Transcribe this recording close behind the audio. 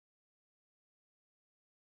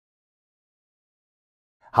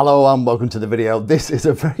Hello and welcome to the video. This is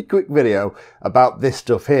a very quick video about this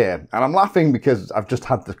stuff here. And I'm laughing because I've just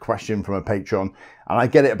had the question from a patron and I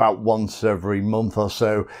get it about once every month or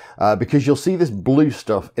so because you'll see this blue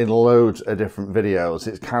stuff in loads of different videos.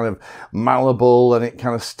 It's kind of malleable and it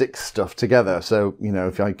kind of sticks stuff together. So, you know,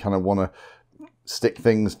 if I kind of want to stick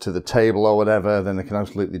things to the table or whatever, then they can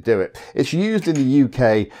absolutely do it. It's used in the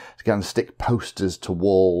UK to kind of stick posters to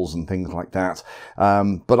walls and things like that.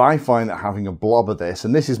 But I find that having a blob of this,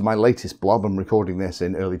 and this is my latest blob, I'm recording this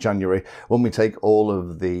in early January, when we take all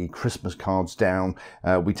of the Christmas cards down,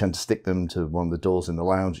 we tend to stick them to one of the doors in the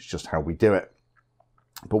lounge. It's just how we do it.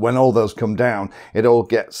 But when all those come down, it all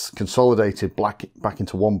gets consolidated back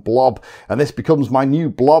into one blob. And this becomes my new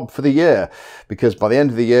blob for the year, because by the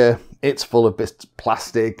end of the year, it's full of bits of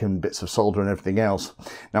plastic and bits of solder and everything else.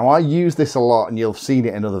 Now, I use this a lot, and you'll have seen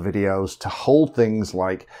it in other videos, to hold things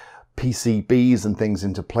like PCBs and things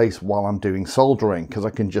into place while I'm doing soldering, because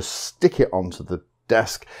I can just stick it onto the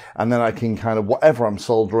desk and then I can kind of, whatever I'm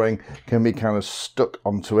soldering can be kind of stuck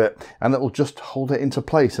onto it and it will just hold it into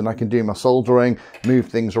place, and I can do my soldering, move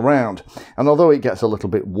things around. And although it gets a little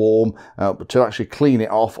bit warm, but to actually clean it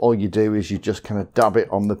off, all you do is you just kind of dab it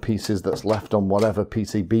on the pieces that's left on whatever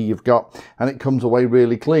PCB you've got and it comes away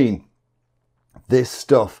really clean. This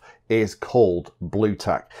stuff is called Blu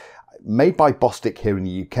Tack. Made by Bostik here in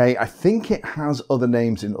the UK. I think it has other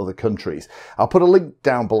names in other countries. I'll put a link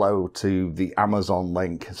down below to the Amazon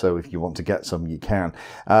link, so if you want to get some, you can.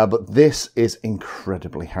 But this is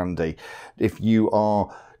incredibly handy. If you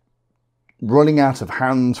are running out of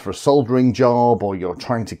hands for a soldering job, or you're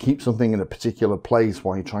trying to keep something in a particular place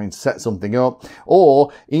while you're trying to set something up,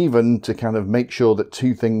 or even to kind of make sure that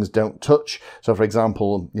two things don't touch. So for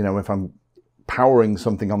example, you know, if I'm powering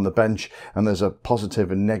something on the bench and there's a positive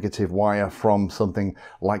and negative wire from something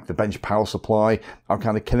like the bench power supply, I'll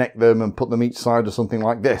kind of connect them and put them each side of something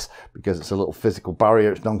like this, because it's a little physical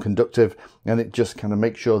barrier, it's non-conductive, and it just kind of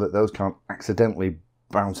makes sure that those can't accidentally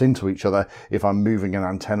bounce into each other if I'm moving an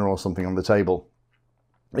antenna or something on the table.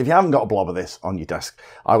 If you haven't got a blob of this on your desk,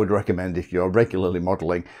 I would recommend, if you're regularly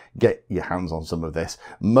modelling, get your hands on some of this.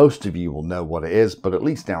 Most of you will know what it is, but at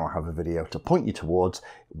least now I have a video to point you towards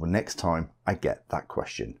next time I get that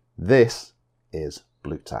question. This is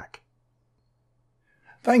Blu Tack.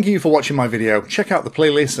 Thank you for watching my video. Check out the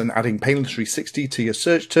playlist, and adding Pedantry 60 to your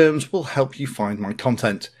search terms will help you find my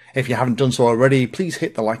content. If you haven't done so already, please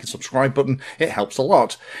hit the like and subscribe button. It helps a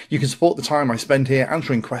lot. You can support the time I spend here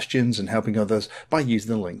answering questions and helping others by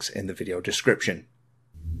using the links in the video description.